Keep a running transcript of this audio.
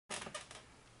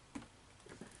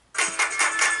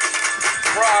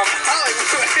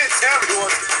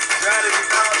everyone's strategy,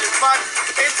 knowledge, and fun.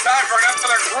 It's time for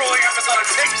another grueling episode of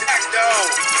Tic-Tac-Dough.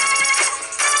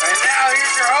 And now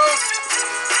here's your host,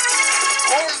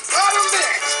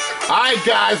 Alright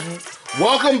guys,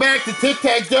 welcome back to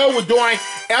Tic-Tac-Dough. We're doing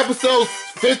episode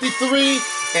 53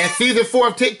 and season 4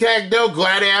 of Tic-Tac-Dough.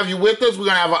 Glad to have you with us. We're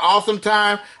going to have an awesome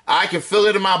time. I can feel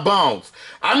it in my bones.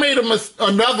 I made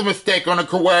another mistake on a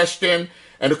question,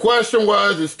 and the question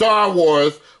was, in Star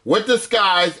Wars, what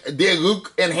disguise did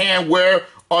Luke and Han wear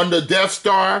on the Death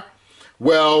Star?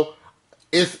 Well,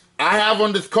 I have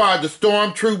on this card the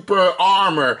Stormtrooper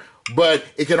armor, but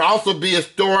it can also be a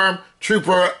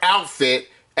Stormtrooper outfit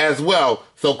as well.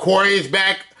 So Corey is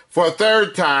back for a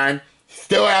third time.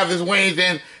 Still have his wings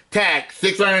intact.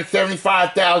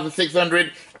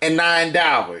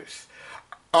 $675,609.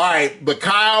 All right, but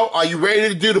Kyle, are you ready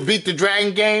to do the Beat the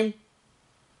Dragon game?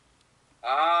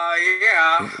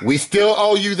 Yeah. We still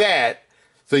owe you that.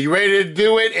 So you ready to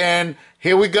do it? And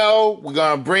here we go. We're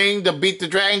going to bring the Beat the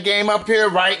Dragon game up here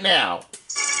right now.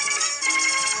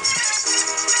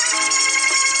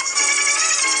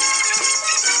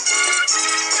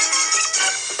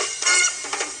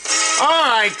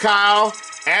 All right, Kyle.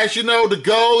 As you know, the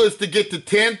goal is to get to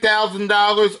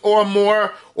 $10,000 or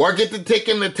more, or get the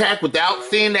Tic-Tac without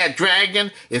seeing that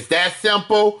dragon. It's that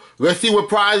simple. Let's see what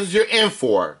prizes you're in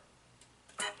for.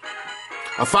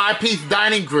 A 5-piece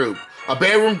dining group, a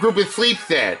bedroom group and sleep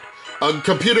set, a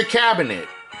computer cabinet,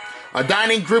 a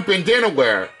dining group and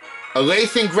dinnerware, a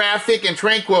lacing graphic and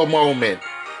tranquil moment,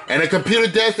 and a computer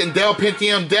desk and Dell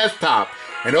Pentium desktop.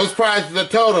 And those prizes are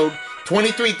totaled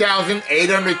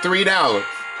 $23,803.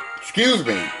 Excuse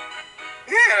me.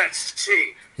 Yeah, that's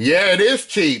cheap. Yeah, it is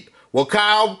cheap. Well,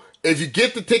 Kyle, if you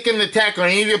get the Tic-Tac on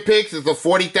any of your picks, it's a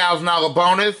 $40,000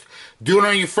 bonus. Do it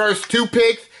on your first 2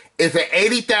 picks, it's an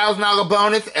 $80,000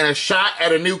 bonus and a shot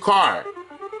at a new car.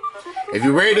 If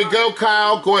you're ready to go,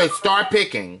 Kyle, go ahead and start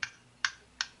picking.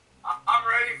 I'm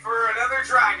ready for another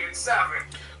Dragon 7.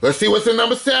 Let's see what's in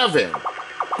number 7.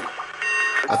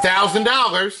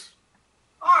 $1,000.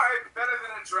 All right, better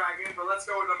than a dragon, but let's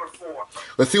go with number 4.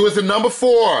 Let's see what's in number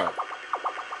 4.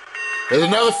 There's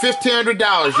another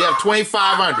 $1,500. You have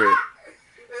 $2,500.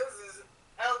 This is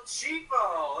El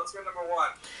Cheapo. Let's go number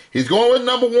 1. He's going with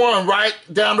number 1 right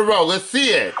down the road. Let's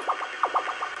see it.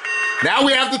 Now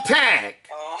we have the tag.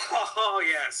 Oh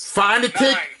yes. Find the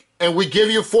tick, and we give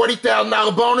you a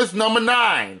 $40,000 bonus, number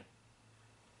 9.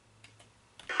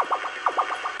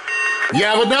 You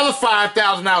have another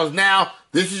 $5,000. Now,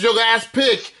 this is your last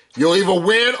pick. You'll either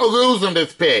win or lose on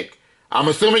this pick. I'm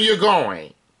assuming you're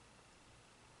going.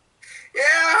 Yeah,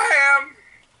 I am.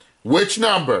 Which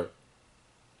number?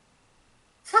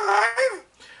 5.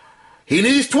 He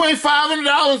needs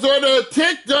 $2,500 or the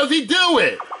tick. Does he do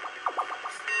it?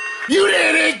 You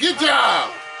did it. Good job.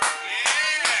 Yeah.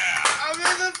 I'm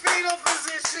in the fetal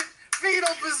position.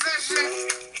 Fetal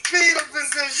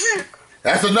position.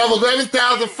 That's another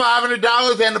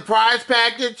 $11,500 and the prize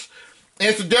package.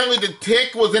 Incidentally, the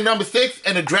tick was in number 6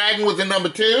 and the dragon was in number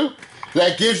 2.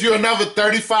 That gives you another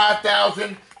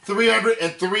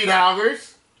 $35,303.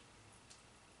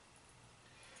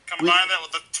 Combine that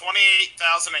with the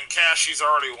 $28,000 in cash he's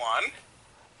already won.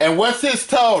 And what's his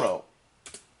total?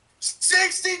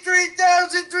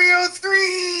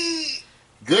 $63,303.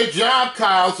 Good job,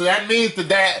 Kyle. So that means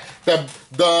that the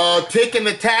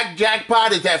Tic-Tac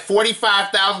jackpot is at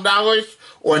 $45,000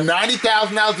 or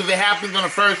 $90,000 if it happens on the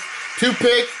first 2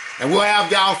 picks. And we'll have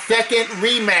y'all second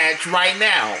rematch right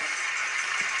now.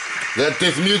 Let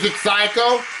this music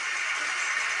cycle.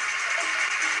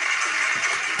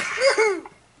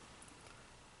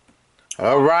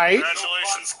 All right.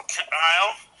 Congratulations,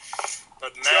 Kyle.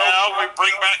 But now we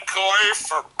bring back Corey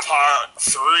for part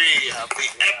 3 of the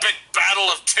epic battle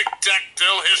of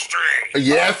Tic-Tac-Dough history.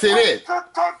 Yes, it is. All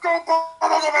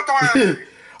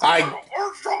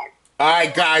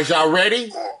right, guys, y'all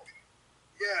ready?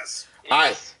 Yes. All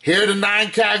right, here are the 9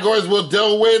 categories we'll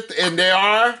deal with, and they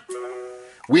are,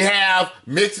 we have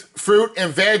mixed fruit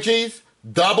and veggies,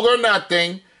 double or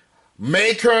nothing,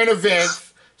 May current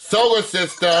events, solar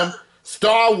system,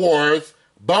 Star Wars,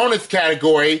 bonus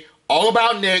category, all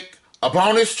about Nick,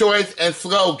 opponent's choice, and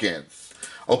slogans.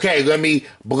 Okay, let me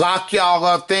block y'all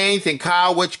up things, and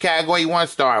Kyle, which category you want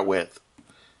to start with?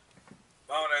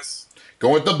 Bonus. Go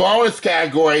with the bonus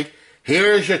category.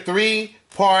 Here's your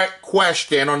 3-part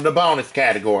question on the bonus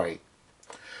category.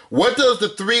 What does the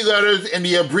 3 letters in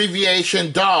the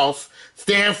abbreviation DOS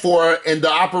stand for in the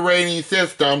operating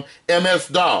system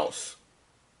MS-DOS?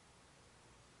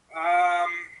 I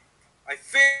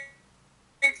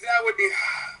think that would be...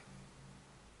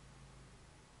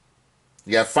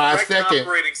 You got 5 Direct seconds.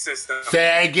 operating system. Say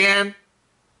that again.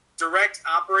 direct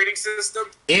operating system?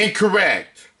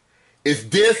 Incorrect. It's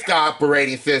disk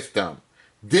operating system.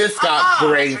 Disk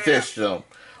operating system.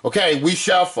 Okay, we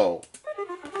shuffle.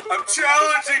 I'm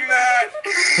challenging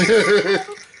that.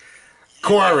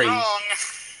 Corey. Wrong.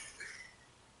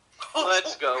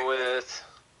 Let's go with...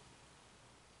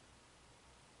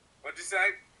 What'd you say?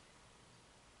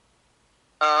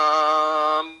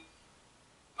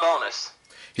 Bonus.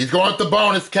 He's going with the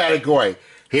bonus category.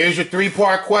 Here's your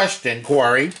 3-part question,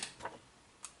 Corey.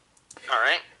 All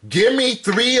right. Give me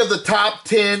 3 of the top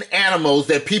 10 animals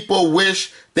that people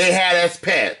wish they had as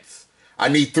pets. I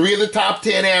need 3 of the top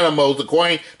 10 animals,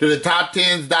 according to the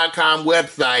top10s.com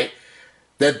website,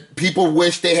 that people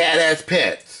wish they had as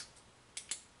pets.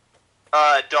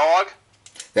 Dog.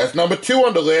 That's number 2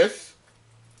 on the list.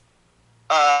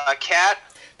 Cat.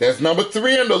 That's number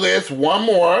 3 on the list. One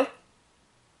more.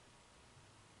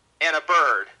 And a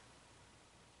bird.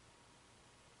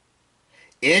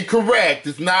 Incorrect.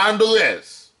 It's not on the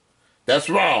list. That's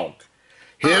wrong.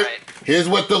 Here's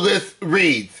what the list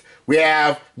reads. We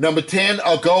have number 10,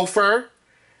 a gopher.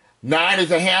 9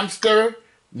 is a hamster.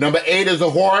 Number 8 is a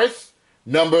horse.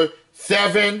 Number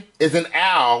 7 is an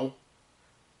owl.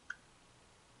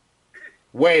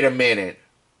 Wait a minute.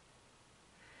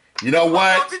 You know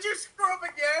what? Oh, did you screw up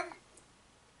again?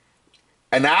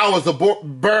 An owl is a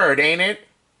bird, ain't it?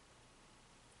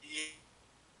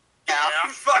 Yeah.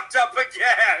 You fucked up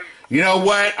again. You know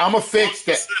what? I'm going to fix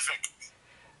that.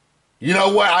 You know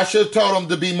what? I should have told him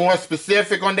to be more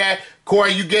specific on that.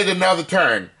 Corey, you get another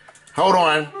turn. Hold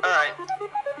on. All right.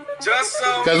 Just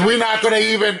so... Because we're not going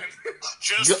to even...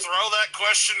 Just throw that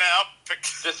question out.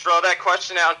 Just throw that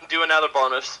question out and do another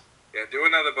bonus. Yeah, do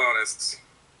another bonus.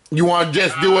 You want to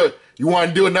just do it? You want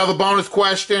to do another bonus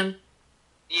question?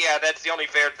 Yeah, that's the only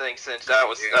fair thing since that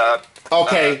was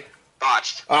Okay.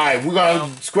 botched. All right, we're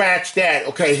going to scratch that.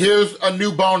 Okay, here's a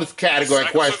new bonus category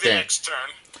question. Next turn.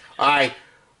 All right.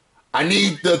 I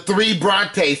need the 3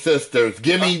 Bronte sisters.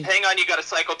 Give me... Hang on, you gotta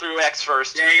cycle through X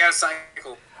first. Yeah, you gotta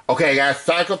cycle. Okay, guys,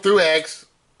 cycle through X.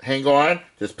 Hang on.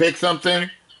 Just pick something. Wrong.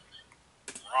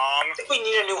 I think we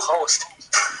need a new host.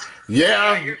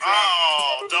 Yeah.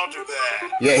 Oh, don't do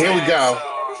that. Yeah, here we go.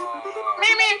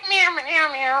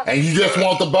 Meow. And you just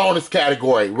want the bonus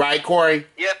category, right, Corey?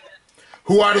 Yep.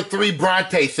 Who are the 3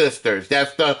 Bronte sisters?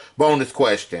 That's the bonus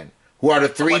question. Who are the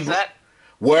 3... What's that?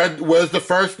 What was the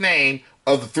first name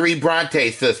of the 3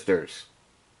 Bronte sisters?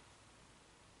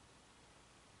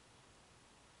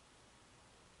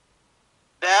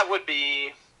 That would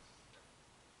be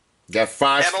Got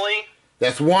 5. Emily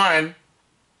That's 1.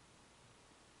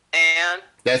 and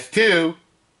That's 2.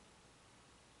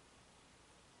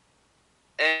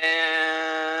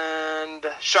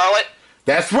 Charlotte.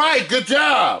 That's right. Good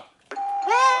job.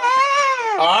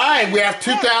 All right, we have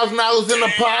 $2,000 in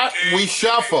the pot. We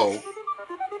shuffle.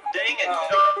 Dang it.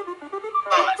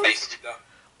 Oh, nice.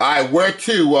 All right, where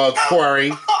to,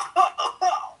 Corey?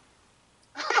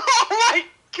 Oh my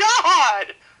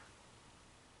God!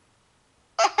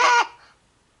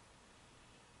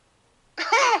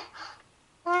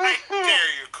 I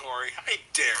dare you, Corey. I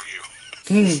dare you.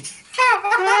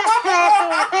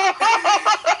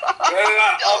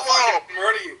 I'll fucking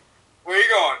murder you. Where you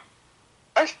going?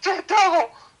 I said double.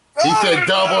 He said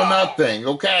double nothing.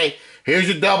 Okay, here's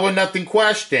your double nothing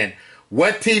question.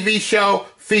 What TV show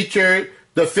featured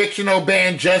the fictional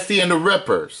band Jesse and the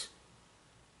Rippers?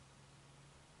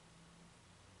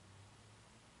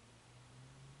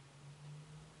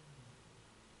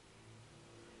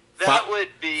 That would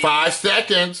be 5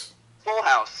 seconds. Full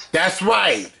House. That's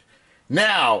right.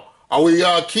 Now, are we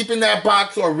keeping that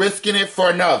box or risking it for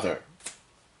another?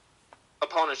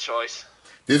 Opponent's choice.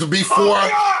 This will be for...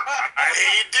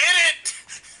 He did it.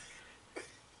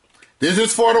 This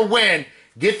is for the win.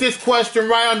 Get this question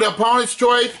right on the opponent's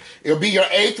choice. It'll be your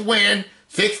 8th win,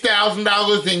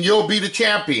 $6,000, and you'll be the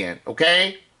champion,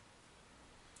 okay?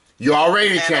 You're already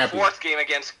the And champion. a 4th game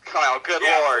against Kyle. Good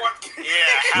lord.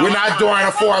 Yeah. We're not doing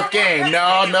a 4th game. No.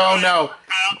 Kyle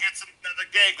gets another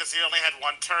game because he only had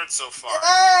 1 turn so far.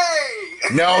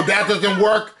 Hey! No, that doesn't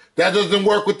work. That doesn't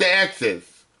work with the X's.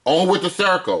 Only with the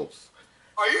circles.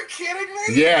 Are you kidding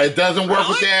me? Yeah, it doesn't work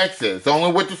with the X's.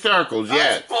 Only with the circles,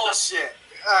 yes. That's bullshit.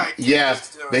 All right,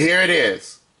 Yes, but here it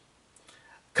is.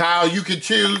 Kyle, you can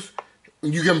choose.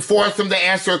 You can force him to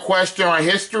answer a question on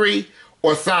history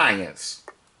or science.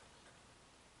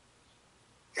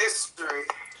 History.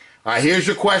 All right, here's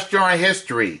your question on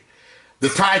history. The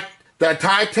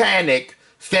Titanic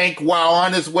sank while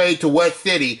on its way to what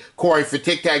city, Corey, for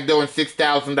Tic-Tac-Dough and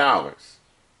 $6,000?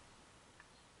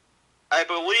 I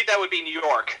believe that would be New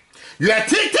York. You got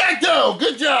Tic-Tac-Dough.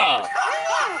 Good job.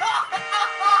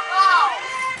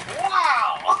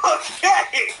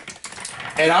 Okay.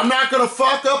 And I'm not gonna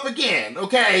fuck up again.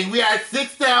 Okay, we had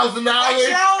 $6,000. I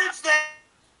challenge that.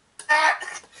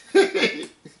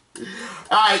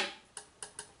 Alright.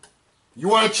 You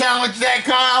wanna challenge that,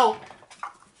 Kyle?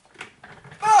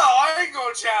 No, I ain't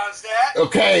gonna challenge that.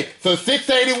 Okay, so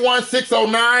 681,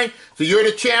 609. So you're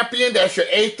the champion. That's your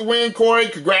 8th win, Corey.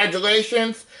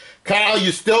 Congratulations. Kyle,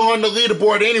 you're still on the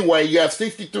leaderboard anyway. You have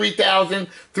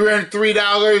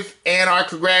 $63,303 and our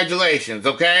congratulations,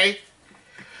 okay?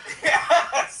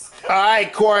 Yes.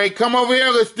 Alright, Corey, come over here.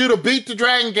 Let's do the Beat the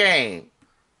Dragon game.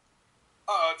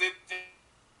 Did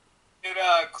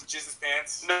jizz his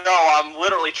pants? No, I'm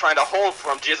literally trying to hold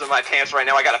from jizz in my pants right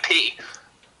now. I gotta pee.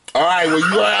 Alright, well,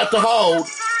 you're gonna have to hold.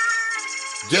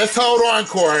 Just hold on,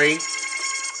 Corey.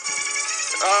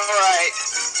 Alright.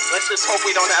 Let's just hope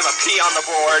we don't have a pee on the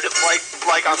board,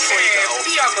 like on Play-Doh.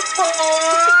 Pee on the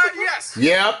board. Yes.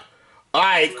 Yep.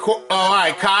 Alright,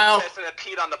 Kyle. That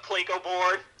peed on the Plinko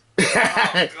board.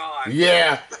 Oh, God.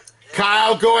 Yeah.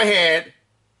 Kyle, go ahead.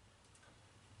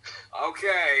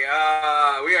 Okay,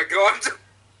 we are going to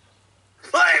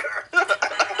flavor.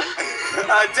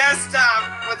 Desktop,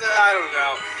 I don't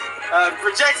know.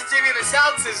 Projector TV and a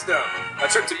sound system. A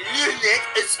trip to Munich,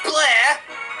 a splair,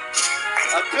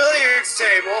 a billiards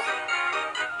table,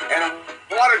 and a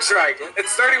water trike.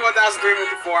 It's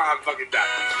 31,354. I'm fucking done.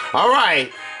 All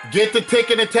right. Get the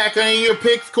ticket attack on your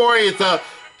picks, Corey. It's a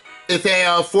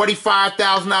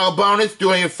 $45,000 bonus.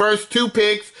 Doing your first 2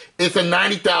 picks, it's a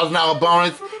 $90,000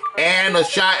 bonus and a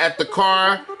shot at the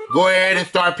car. Go ahead and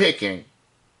start picking.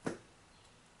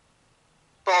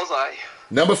 Bullseye.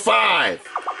 Number 5.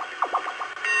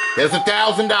 There's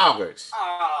 $1,000.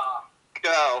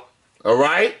 Go. All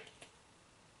right.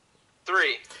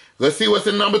 3. Let's see what's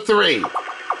in number 3.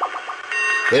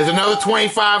 There's another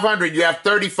 $2,500. You have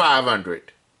 $3,500.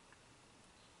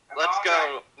 Let's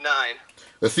go. 9.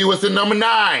 Let's see what's in number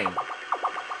 9.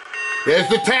 There's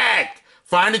the tag.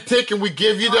 Find the ticket. We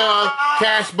give you the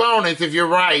cash bonus if you're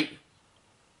right.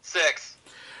 6.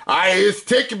 All right, it's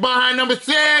ticket behind number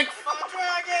 6.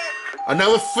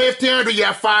 Another $1,500. You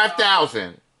have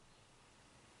 $5,000.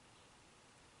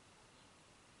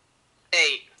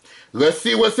 8. Let's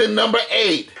see what's in number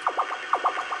 8.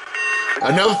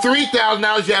 Another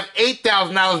 $3,000. You have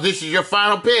 $8,000. This is your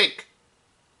final pick.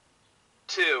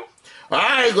 2. All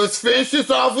right, let's finish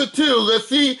this off with 2. Let's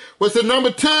see what's in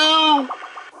number 2.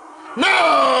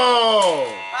 No!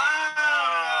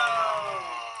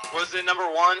 Was it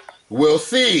number 1? We'll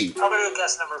see. I'm gonna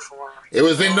guess number 4. It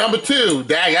was in number 2.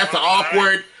 That's an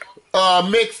awkward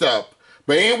mix-up.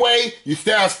 But anyway, you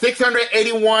still have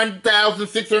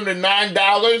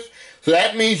 $681,609. So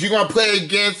that means you're going to play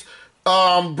against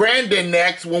Brandon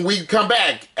next when we come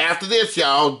back. After this,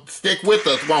 y'all, stick with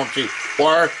us, won't you?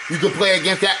 Or you can play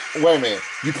against that. Wait a minute.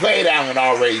 You played that one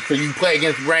already, so you can play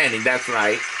against Brandon. That's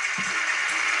right.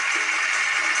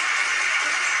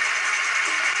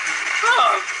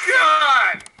 Oh,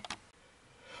 God.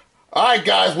 All right,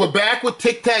 guys, we're back with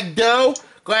Tic-Tac-Dough.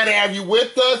 Glad to have you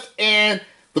with us. And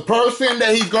the person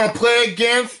that he's going to play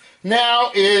against now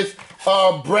is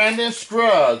Brandon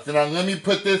Scruggs. And let me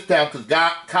put this down because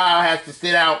Kyle has to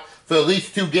sit out for at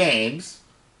least 2 games.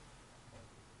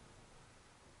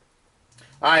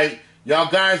 All right, y'all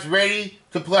guys ready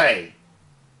to play?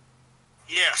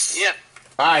 Yes. Yep.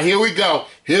 All right, here we go.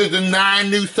 Here's the 9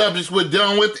 new subjects we're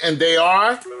dealing with, and they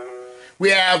are, we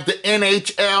have the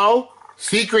NHL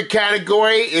secret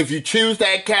category. If you choose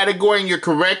that category and you're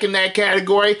correct in that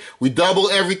category, we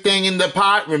double everything in the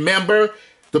pot. Remember,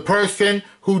 the person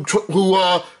who breaks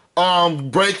the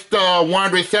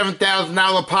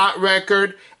 $107,000 pot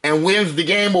record and wins the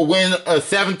game will win a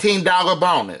 $17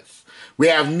 bonus. We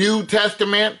have New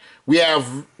Testament. We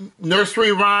have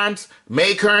nursery rhymes,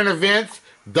 May current events,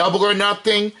 Double or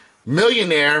Nothing,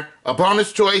 Millionaire, a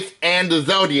bonus choice, and the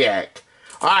Zodiac.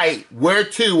 All right, where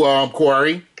to,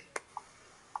 Corey?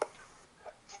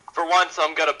 For once,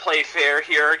 I'm going to play fair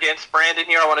here against Brandon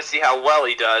here. I want to see how well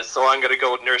he does, so I'm going to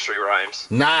go with nursery rhymes.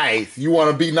 Nice. You want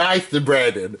to be nice to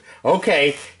Brandon.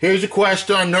 Okay, here's a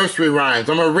question on nursery rhymes.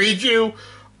 I'm going to read you,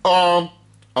 I'm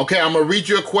going to read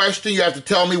you a question. You have to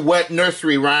tell me what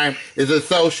nursery rhyme is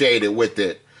associated with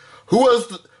it. Who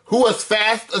was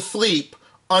fast asleep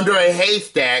under a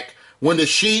haystack when the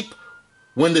sheep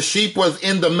was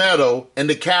in the meadow and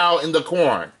the cow in the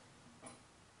corn?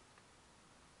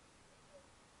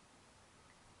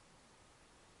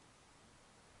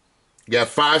 You have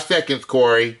 5 seconds,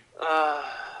 Corey.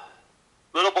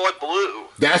 Little Boy Blue.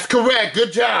 That's correct.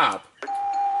 Good job.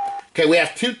 Okay, we have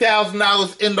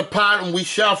 $2,000 in the pot and we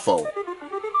shuffle.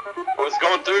 I was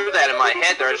going through that in my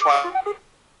head there. I just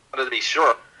wanted to be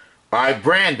sure. All right,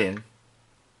 Brandon.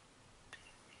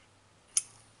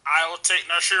 take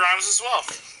nursery rhymes as well.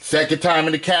 Second time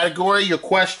in the category, your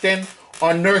question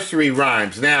on nursery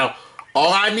rhymes. Now,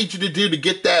 all I need you to do to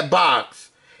get that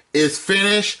box is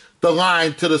finish the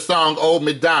line to the song Old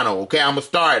MacDonald. Okay, I'm going to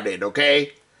start it,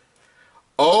 okay?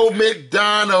 Old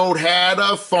MacDonald had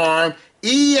a farm,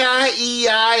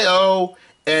 E-I-E-I-O,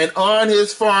 and on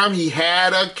his farm he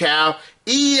had a cow,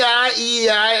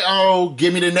 E-I-E-I-O.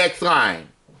 Give me the next line.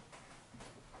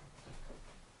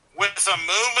 With a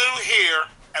moo-moo here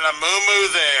and a moo-moo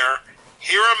there,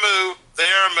 here a moo,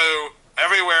 there a moo,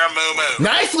 everywhere a moo-moo.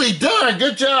 Nicely done.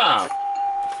 Good job.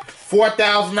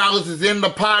 $4,000 is in the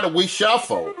pot and we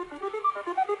shuffle.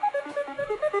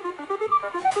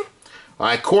 All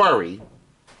right, Corey.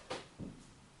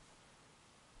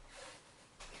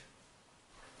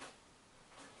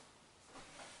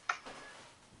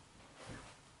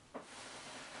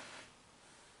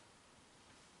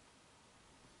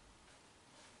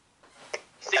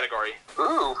 Category.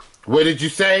 Ooh. What did you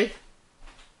say?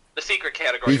 The secret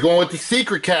category. He's going with the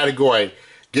secret category.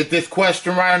 Get this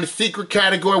question right on the secret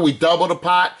category. We double the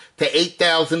pot to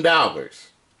 $8,000.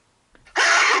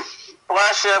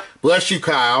 Bless you. Bless you,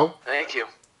 Kyle. Thank you.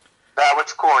 That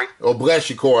was Corey. Oh, bless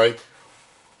you, Corey.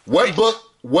 What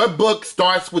book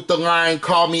starts with the line,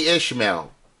 "Call me Ishmael"?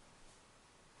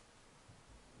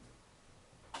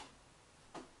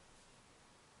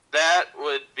 That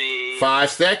would be 5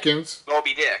 seconds.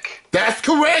 Moby Dick. That's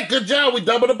correct. Good job. We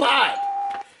double the pot.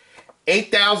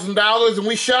 $8,000 and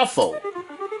we shuffle. Because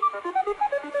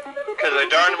I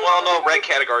darn well know red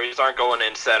categories aren't going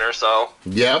in center, so.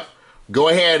 Yep. Go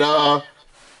ahead,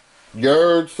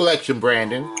 your selection,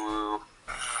 Brandon.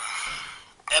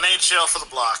 NHL for the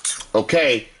block.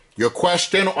 Okay, your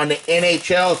question on the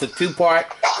NHL is a two-part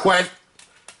question.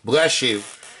 Bless you.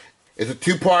 It's a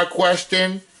two-part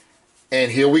question,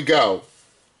 and here we go.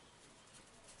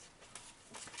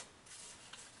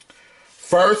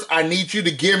 First, I need you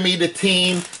to give me the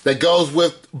team that goes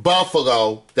with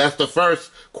Buffalo. That's the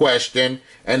first question.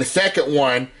 And the second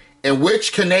one, in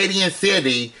which Canadian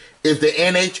city is the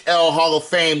NHL Hall of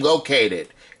Fame located?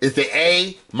 Is it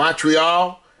A,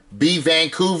 Montreal, B,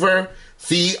 Vancouver,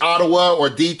 C, Ottawa, or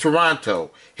D,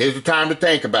 Toronto? Here's the time to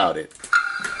think about it.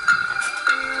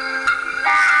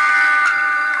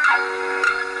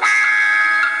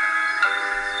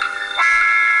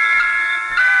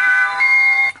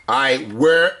 All right,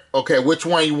 which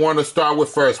one you want to start with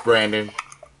first, Brandon?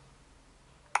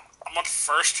 I'm on the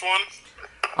first one.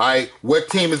 All right, what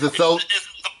team is Is it the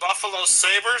Buffalo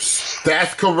Sabres?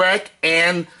 That's correct.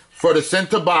 And for the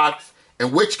center box,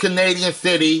 in which Canadian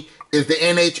city is the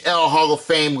NHL Hall of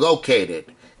Fame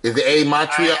located? Is it A,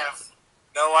 Montreal? I have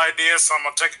no idea, so I'm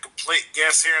going to take a complete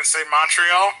guess here and say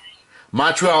Montreal.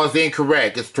 Montreal is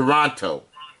incorrect. It's Toronto.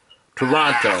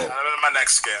 Toronto. That would be my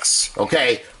next guess.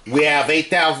 Okay, we have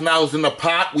 $8,000 in the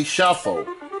pot. We shuffle.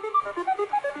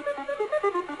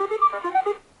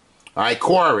 All right,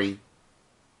 Corey.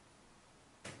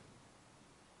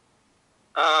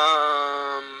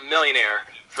 Millionaire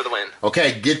for the win.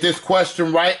 Okay, get this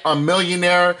question right. A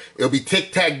millionaire. It'll be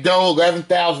Tic-Tac-Dough,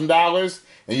 $11,000.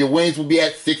 And your wins will be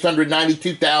at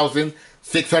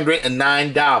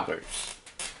 $692,609.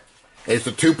 It's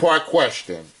a two-part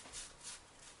question.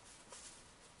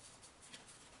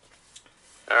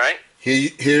 All right.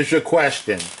 Here's your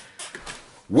question.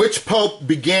 Which pope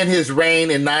began his reign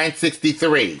in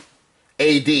 963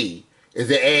 AD? Is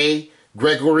it A,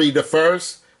 Gregory I,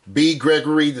 B,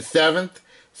 Gregory VII,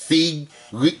 C,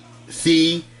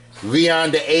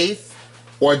 Leon VIII,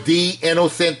 or D,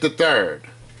 Innocent III?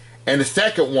 And the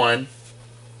second one,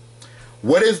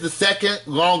 what is the second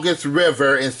longest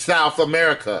river in South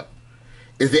America?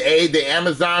 Is it A, the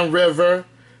Amazon River,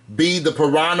 B, the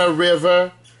Parana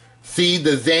River, C,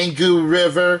 the Xingu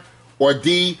River, or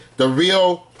D, the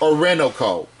Rio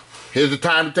Orinoco? Here's the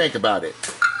time to think about it.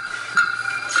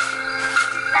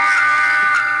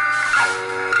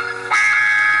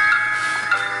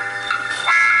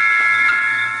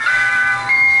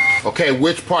 Okay,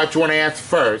 which part you want to answer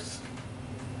first?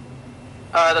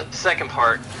 The second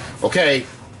part. Okay,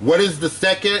 what is the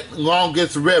second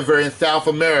longest river in South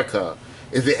America?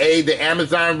 Is it A, the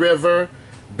Amazon River,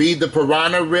 B, the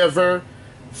Parana River,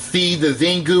 C, the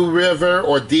Xingu River,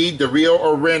 or D, the Rio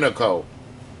Orinoco?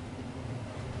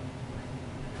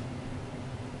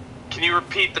 Can you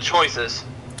repeat the choices?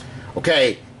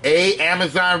 Okay, A,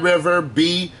 Amazon River,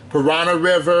 B, Parana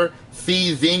River,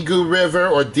 C, Xingu River,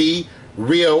 or D,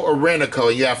 Rio Orinoco.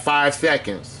 You have 5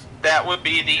 seconds. That would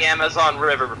be the Amazon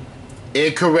River.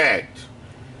 Incorrect.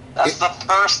 That's the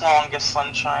first longest,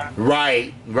 Sunshine.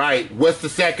 Right. What's the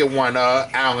second one,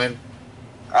 Alan?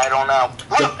 I don't know.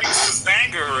 I think it's the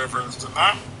Xingu River, is it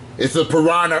not? It's the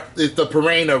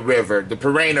Parana River. The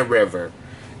Parana River.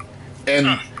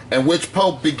 And which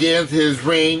pope begins his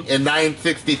reign in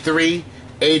 963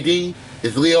 AD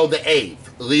is Leo the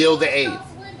Eighth. Leo the Eighth.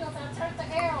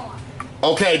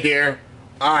 Okay, dear.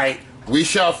 All right, we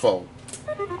shuffle.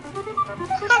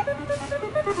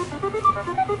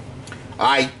 All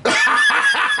right.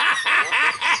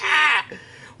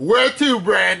 Where to,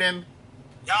 Brandon?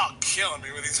 Y'all killing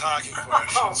me with these hockey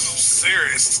questions.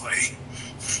 Seriously.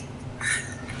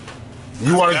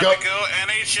 You want to go? Go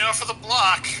NHL for the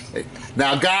block.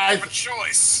 Now, guys. Have a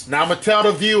choice. Now, I'm going to tell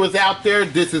the viewers out there,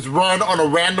 this is run on a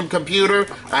random computer.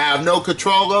 I have no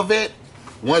control of it.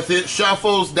 Once it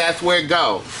shuffles, that's where it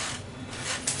goes.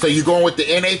 So you're going with the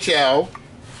NHL.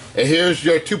 And here's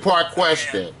your two-part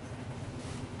question.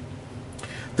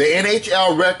 The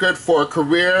NHL record for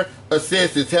career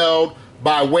assists is held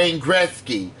by Wayne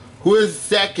Gretzky, who is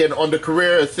second on the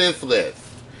career assist list.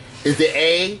 Is it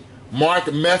A, Mark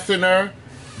Messner,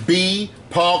 B,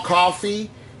 Paul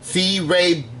Coffey, C,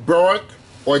 Ray Bork,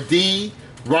 or D,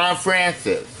 Ron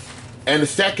Francis? And the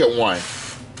second one,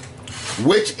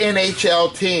 which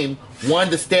NHL team won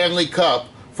the Stanley Cup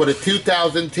for the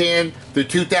 2010 through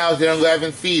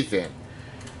 2011 season?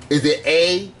 Is it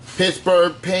A,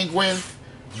 Pittsburgh Penguins,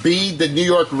 B, the New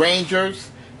York Rangers,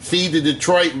 C, the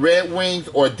Detroit Red Wings,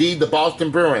 or D, the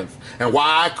Boston Bruins? And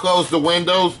while I close the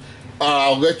windows,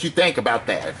 I'll let you think about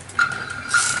that.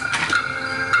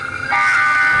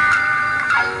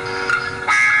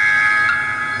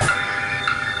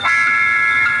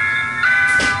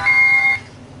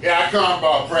 Here I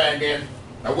come, Brandon.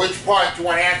 Now, which part do you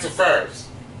want to answer first?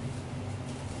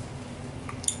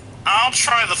 I'll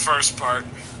try the first part.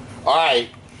 All right.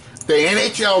 The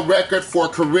NHL record for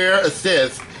career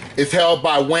assists is held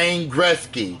by Wayne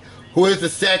Gretzky, who is the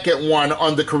second one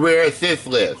on the career assist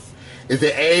list. Is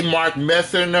it A, Mark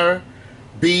Messner,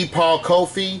 B, Paul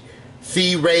Coffey,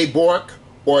 C, Ray Bork,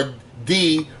 or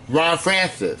D, Ron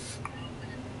Francis?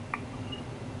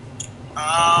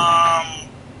 I'm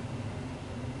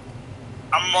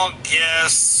gonna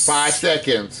guess 5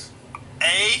 seconds.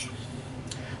 A.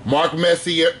 Mark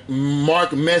Messier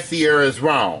is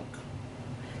wrong.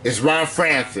 It's Ron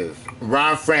Francis.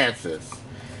 Ron Francis.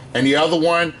 And the other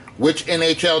one, which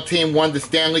NHL team won the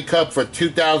Stanley Cup for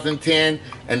 2010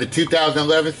 and the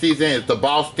 2011 season, is the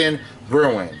Boston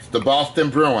Bruins. The Boston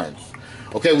Bruins.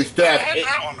 Okay, we still have I had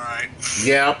that one right.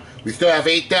 Yeah, we still have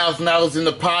 $8,000 in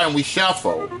the pie, and we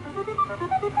shuffle.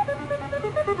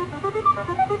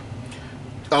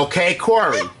 Okay,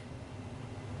 Corey.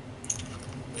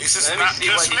 This is not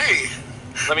just me.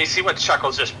 Let me see what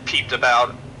Chuckles just peeped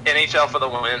about. NHL for the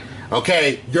win.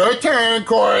 Okay, your turn,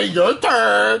 Corey. Your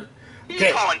turn.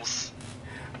 Okay.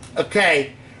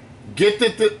 Okay. Get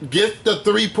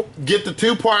the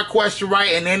two-part question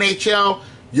right in NHL.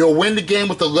 You'll win the game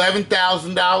with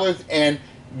 $11,000, and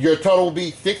your total will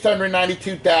be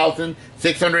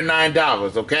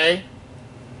 $692,609. Okay.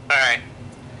 All right.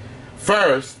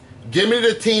 First, give me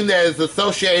the team that is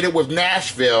associated with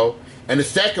Nashville, and the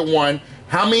second one,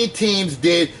 how many teams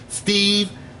did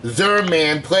Steve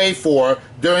Zerman play for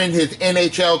during his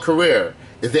NHL career?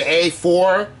 Is it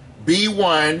A4,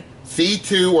 B1,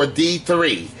 C2, or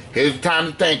D3? Here's the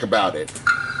time to think about it.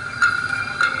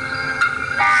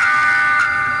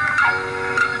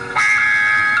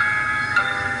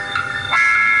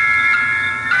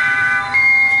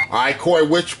 Alright, Corey,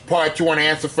 which part you want to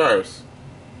answer first?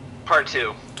 Part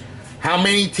 2. How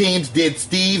many teams did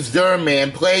Steve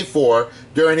Zerman play for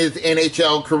during his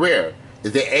NHL career?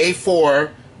 Is it A4,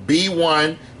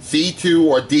 B1, C2,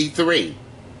 or D3?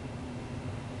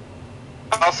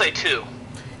 I'll say 2.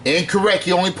 Incorrect.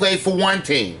 He only played for one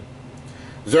team.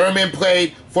 Zerman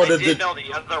played for I did know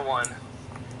the other one.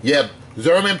 Yep.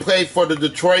 Zerman played for the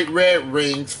Detroit Red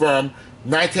Wings from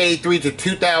 1983 to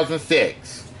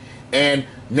 2006. And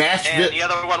Nashville... And the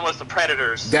other one was the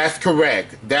Predators. That's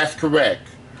correct. That's correct.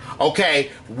 Okay,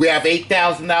 we have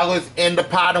 $8,000 in the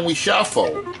pot and we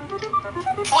shuffle.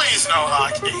 Please no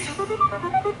hockey.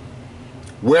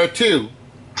 Where to?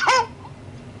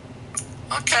 Okay,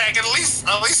 I can at least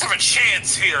have a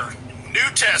chance here.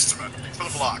 New Testament for the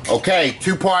block. Okay,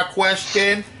 two-part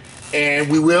question, and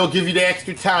we will give you the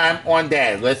extra time on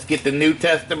that. Let's get the New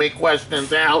Testament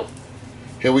questions out.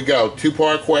 Here we go.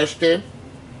 Two-part question.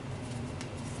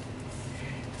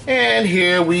 And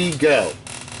here we go.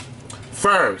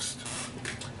 First,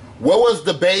 what was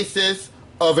the basis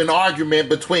of an argument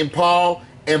between Paul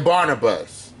and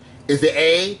Barnabas? Is it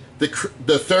A,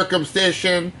 the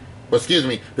circumcision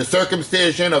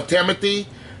of Timothy,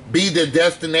 B, the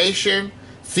destination,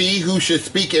 C, who should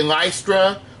speak in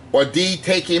Lystra, or D,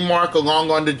 taking Mark along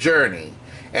on the journey?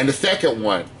 And the second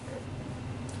one,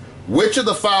 Which of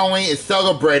the following is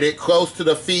celebrated close to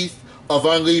the Feast of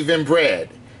Unleavened Bread?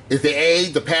 Is it A,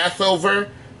 the Passover,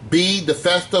 B, the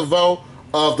Festival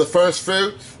of the First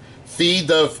Fruits, C,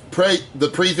 the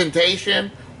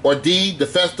Presentation, or D, the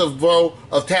Festival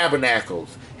of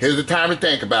Tabernacles? Here's the time to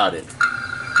think about it.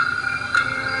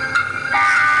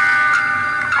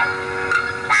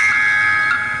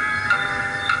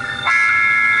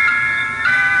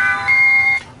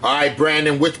 All right,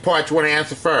 Brandon, which part you want to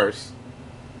answer first?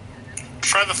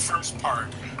 Try the first part.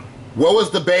 What was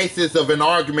the basis of an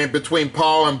argument between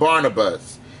Paul and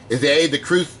Barnabas? Is it A,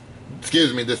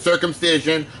 the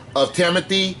circumcision of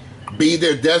Timothy, B,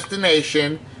 their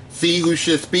destination, C, who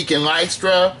should speak in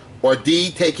Lystra, or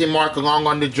D, taking Mark along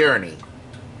on the journey?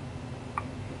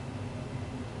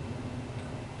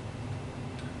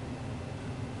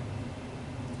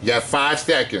 You have 5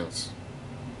 seconds.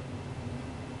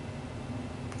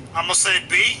 I'm going to say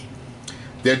B.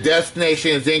 Their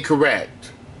destination is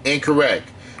incorrect. Incorrect.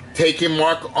 Taking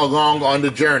Mark along on the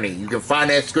journey. You can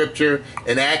find that scripture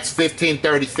in Acts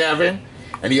 15:37.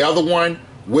 And the other one,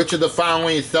 which of the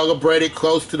following is celebrated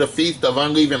close to the Feast of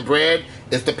Unleavened Bread?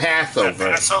 Is the Passover. The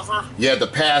Passover? Yeah, the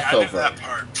Passover. Yeah, I knew that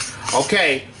part.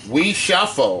 Okay, we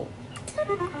shuffle.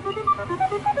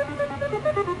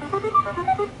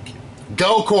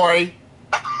 Go, Corey.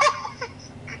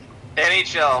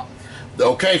 NHL.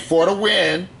 Okay, for the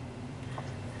win.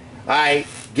 Alright,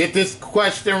 get this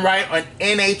question right on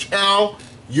NHL.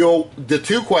 The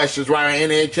 2 questions right on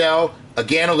NHL.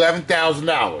 Again,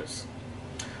 $11,000.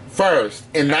 First,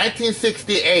 in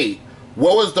 1968,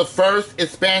 what was the first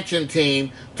expansion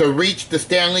team to reach the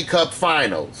Stanley Cup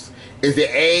Finals? Is it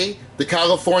A, the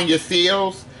California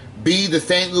Seals, B, the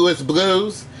St. Louis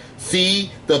Blues,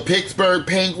 C, the Pittsburgh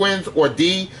Penguins, or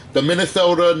D, the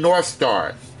Minnesota North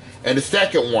Stars? And the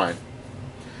second one,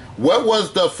 what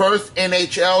was the first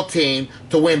NHL team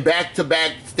to win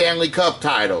back-to-back Stanley Cup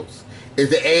titles?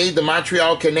 Is it A, the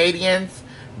Montreal Canadiens,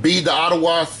 B, the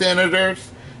Ottawa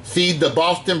Senators, C, the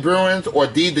Boston Bruins, or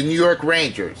D, the New York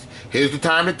Rangers? Here's the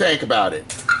time to think about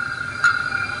it.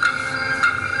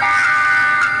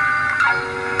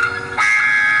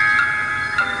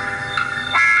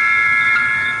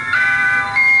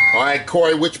 All right,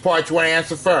 Corey, which part you want to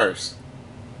answer first?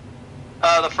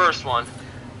 The first one.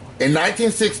 In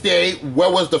 1968,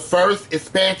 what was the first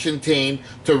expansion team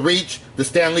to reach the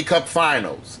Stanley Cup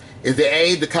Finals? Is it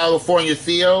A, the California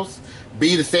Seals,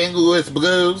 B, the St. Louis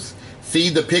Blues, C,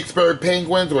 the Pittsburgh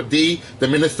Penguins, or D, the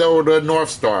Minnesota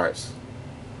North Stars?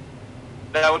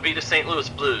 That would be the St. Louis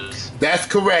Blues. That's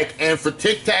correct. And for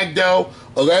Tic-Tac-Dough,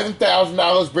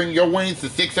 $11,000, bring your winnings to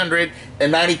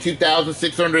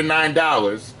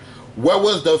 $692,609. What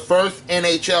was the first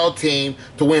NHL team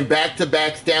to win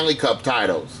back-to-back Stanley Cup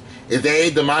titles? Is A,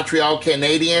 the Montreal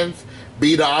Canadiens,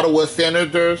 B, the Ottawa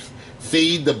Senators,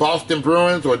 C, the Boston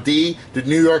Bruins, or D, the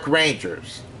New York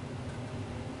Rangers?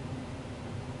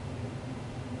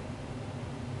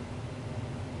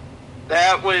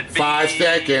 That would be 5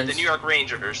 seconds. The New York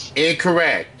Rangers.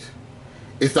 Incorrect.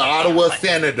 It's the Ottawa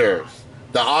Senators.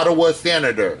 The Ottawa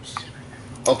Senators.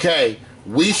 Okay,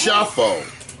 we shuffle.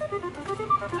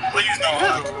 Please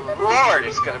no. Lord,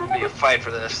 it's going to be a fight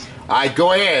for this. All right,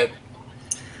 go ahead.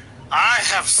 I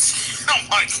have seen, oh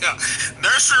my God.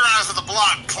 Nursery Rhymes for the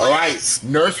Block, please. All right,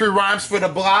 nursery rhymes for the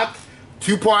block.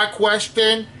 2-part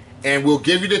question, and we'll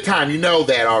give you the time. You know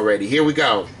that already. Here we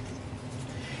go.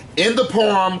 In the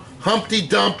poem Humpty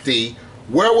Dumpty,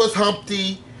 where was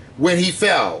Humpty when he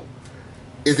fell?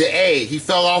 Is it A, he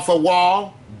fell off a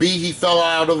wall, B, he fell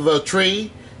out of a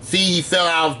tree, C, he fell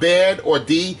out of bed, or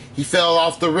D, he fell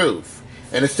off the roof?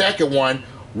 And the second one,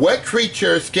 what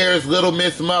creature scares Little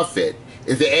Miss Muffet?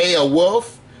 Is it A, a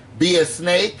wolf, B, a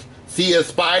snake, C, a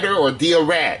spider, or D, a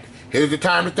rat? Here's the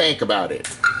time to think about it.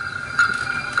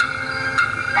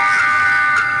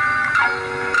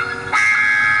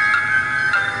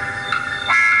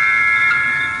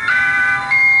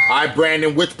 All right,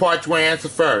 Brandon, which part you want to answer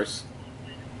first?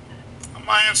 I'm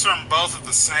going to answer them both at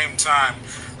the same time.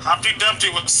 Humpty Dumpty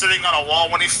was sitting on a wall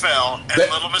when he fell, and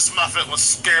Little Miss Muffet was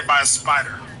scared by a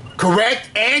spider.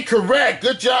 Correct and correct.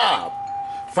 Good job.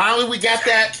 Finally, we got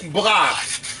that block.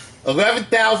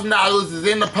 $11,000 is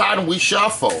in the pot, and we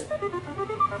shuffle.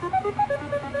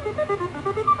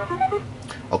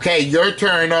 Okay, your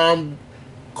turn,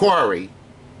 Corey.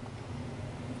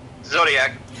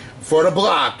 Zodiac. For the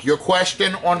block, your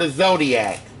question on the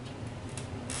Zodiac.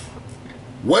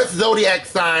 What zodiac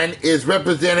sign is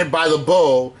represented by the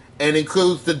bull and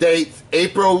includes the dates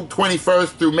April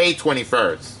 21st through May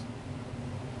 21st?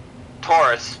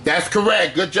 Taurus. That's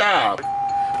correct. Good job.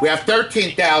 We have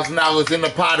 $13,000 in the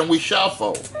pot, and we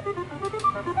shuffle.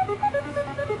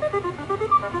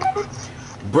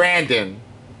 Brandon.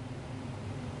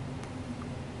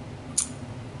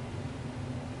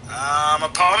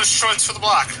 Opponent's choice for the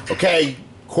block. Okay,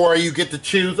 Corey, you get to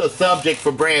choose a subject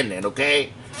for Brandon,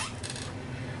 okay?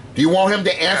 Do you want him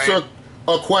to answer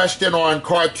a question on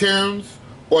cartoons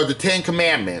or the Ten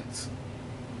Commandments?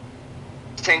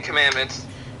 10 Commandments.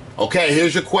 Okay,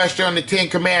 here's your question on the Ten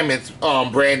Commandments,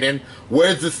 Brandon. What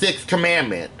is the sixth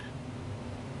commandment?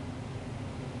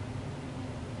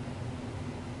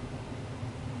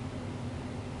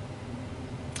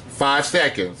 Five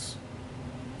seconds.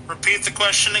 Repeat the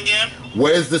question again.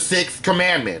 What is the sixth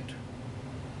commandment?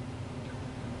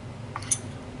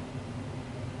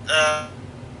 I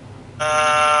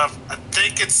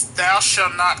think it's thou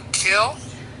shalt not kill.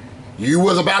 You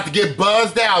was about to get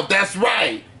buzzed out. That's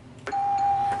right.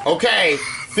 Okay,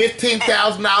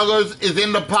 $15,000 is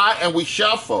in the pot, and we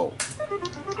shuffle.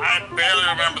 I barely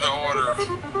remember the order.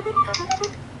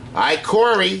 All right,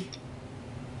 Corey.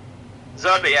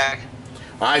 Zodiac.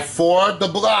 All right, for the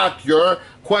block, your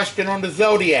question on the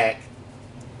Zodiac.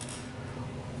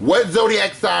 What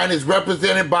Zodiac sign is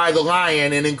represented by the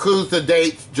lion and includes the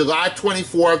dates July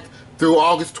 24th through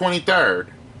August 23rd?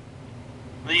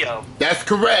 Leo. That's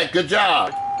correct. Good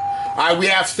job. All right, we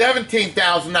have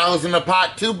 $17,000 in the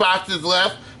pot. 2 boxes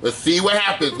left. Let's see what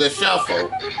happens. Let's shuffle.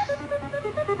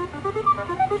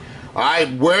 All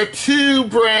right, where to,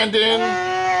 Brandon?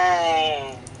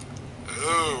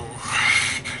 Ooh.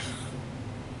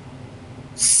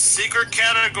 Secret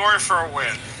category for a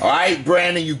win. All right,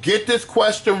 Brandon, you get this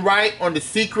question right on the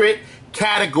secret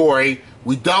category.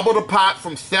 We double the pot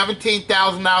from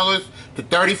 $17,000 to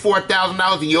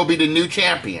 $34,000, and you'll be the new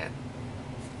champion.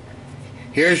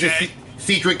 Here's your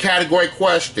secret category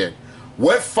question.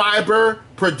 What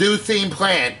fiber-producing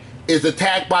plant is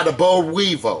attacked by the boll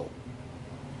weevil?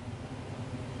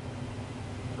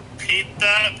 Repeat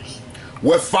that.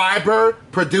 What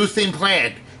fiber-producing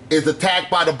plant is attacked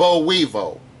by the boll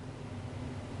weevil?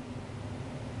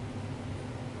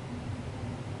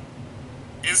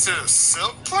 Is it a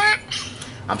silk plant?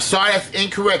 I'm sorry, that's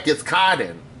incorrect. It's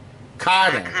cotton.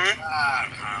 Cotton. Okay.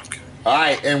 All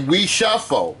right, and we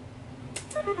shuffle.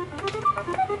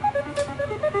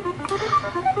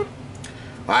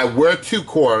 All right, where to,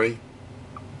 Corey?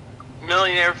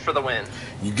 Millionaire for the win.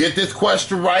 You get this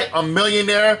question right, a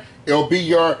millionaire. It'll be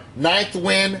your 9th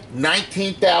win,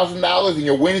 $19,000, and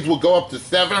your winnings will go up to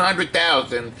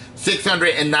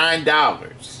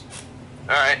 $700,609. All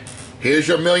right. Here's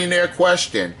your millionaire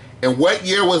question. In what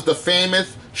year was the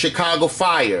famous Chicago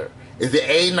fire? Is it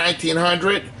A,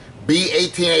 1900, B,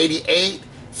 1888,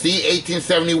 C,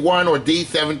 1871, or D,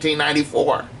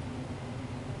 1794?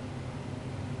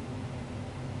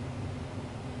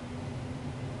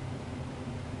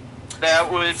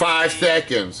 That would 5 be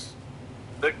seconds.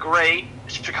 the Great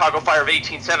Chicago Fire of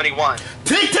 1871.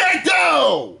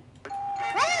 Tic-Tac-Dough!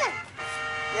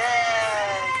 Yay!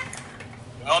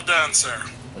 Well done, sir.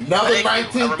 Another I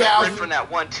remember it 19,000. from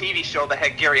that one TV show that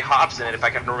had Gary Hobbs in it, if I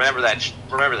can remember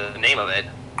the name of it.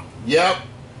 Yep.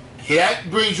 So that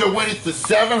brings your winnings to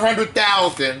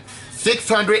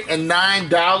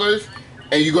 $700,609.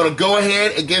 And you're going to go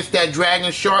ahead against that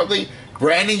dragon shortly.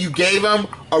 Brandon, you gave him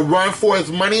a run for his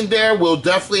money there. We'll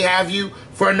definitely have you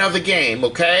for another game,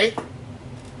 okay?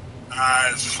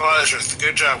 It's a pleasure.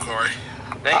 Good job, Corey.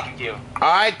 Thank you. All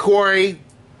right, Corey.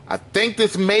 I think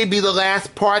this may be the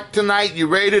last part tonight. You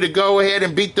ready to go ahead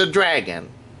and beat the dragon?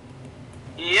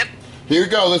 Yep. Here we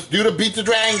go. Let's do the Beat the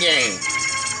Dragon game.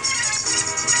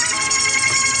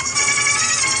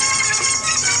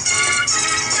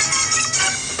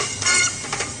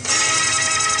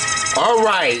 All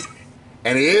right.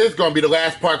 And it is going to be the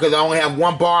last part because I only have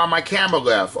 1 bar on my camera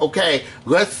left. Okay,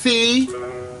 let's see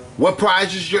what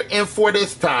prizes you're in for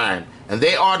this time. And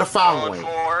they are the following.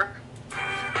 For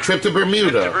Trip to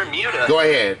Bermuda. Trip to Bermuda. Go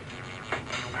ahead.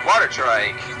 Water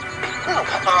trike.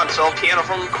 Console piano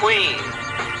from Queen.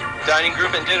 Dining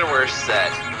group and dinnerware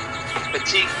set.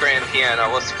 Petite grand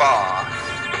piano, a spa.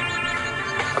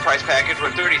 A price package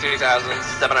worth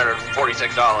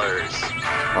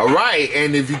 $33,746. All right,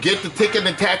 and if you get the ticket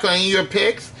and tackle any of your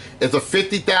picks, it's a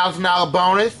 $50,000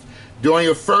 bonus. During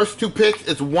your first 2 picks,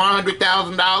 it's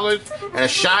 $100,000 and a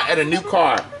shot at a new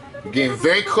car. You're getting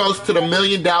very close to the $1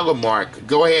 million mark.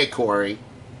 Go ahead, Corey.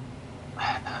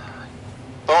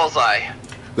 Bullseye.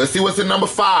 Let's see what's in number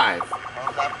 5.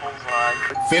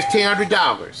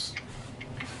 $1,500.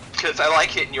 Because I like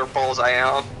hitting your bullseye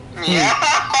out. Yeah.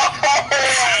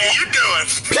 How you doing?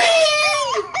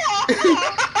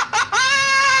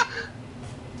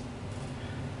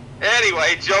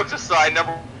 Anyway, jokes aside,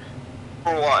 number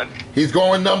 1. He's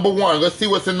going number 1. Let's see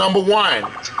what's in number 1.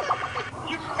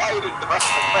 You fighted the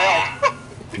rest of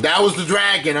the That was the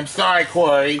dragon. I'm sorry,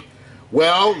 Corey.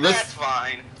 Well, That's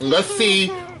fine. let's see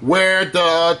where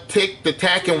the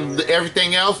tack, and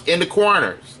everything else in the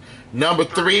corners. Number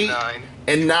 3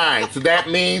 and 9. So that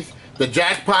means the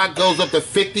jackpot goes up to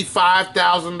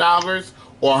 $55,000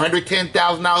 or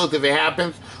 $110,000 if it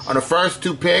happens on the first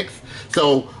 2 picks.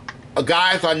 So,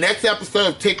 guys, our next episode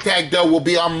of Tic-Tac-Dough will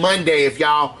be on Monday if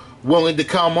y'all willing to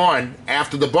come on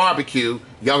after the barbecue.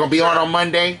 Y'all gonna be on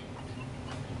Monday?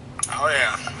 Oh,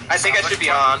 yeah. I think I should be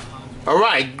on. All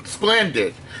right,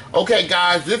 splendid. Okay,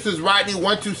 guys, this is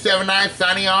Rodney1279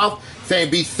 signing off, saying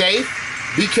be safe,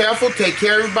 be careful, take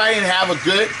care of everybody, and have a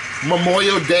good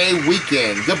Memorial Day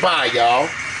weekend. Goodbye, y'all.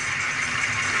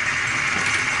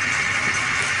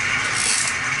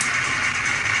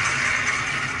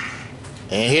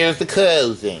 And here's the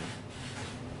closing.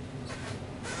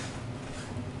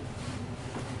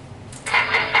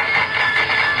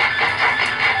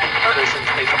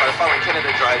 By the following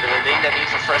Canada Dry, the name that means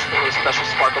refreshment with a special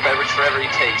sparkle beverage for every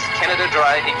taste. Canada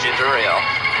Dry, a ginger ale.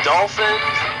 Dolphins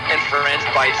and Friends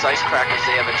bite-sized crackers.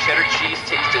 They have a cheddar cheese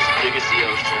taste as big as the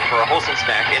ocean. For a wholesome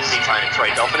snack anytime,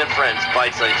 try Dolphin and Friends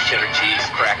bite-sized cheddar cheese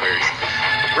crackers.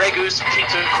 Ragu's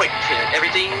Pizza Quick Kit.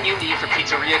 Everything you need for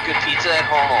pizzeria, good pizza at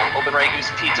home. Open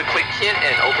Ragu's Pizza Quick Kit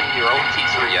and open your own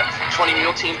pizzeria. 20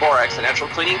 Meal Team Borax, a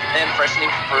natural cleaning and freshening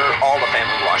for all the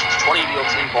family washes. 20 Meal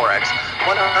Team Borax.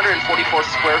 144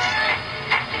 square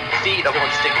feet of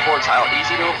one-stick floor tile.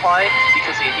 Easy to apply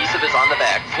because the adhesive is on the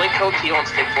back. Flint Coat Peel and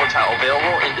Stick Floor Tile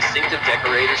available in distinctive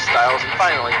decorator styles. And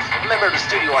finally, a member of the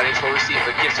studio audience will receive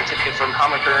a gift certificate from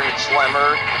Hammaker and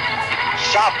Schlemmer.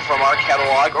 Shop from our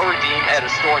catalog or redeem at a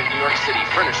store in New York City,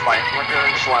 furnished by Hammaker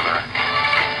and Schlemmer.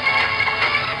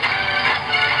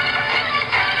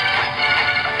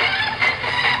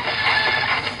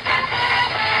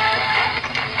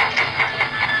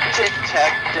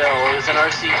 Tic-Tac-Dough is an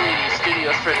RC3D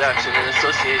Studios production in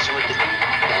association with the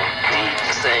Deep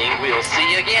saying we'll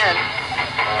see you again.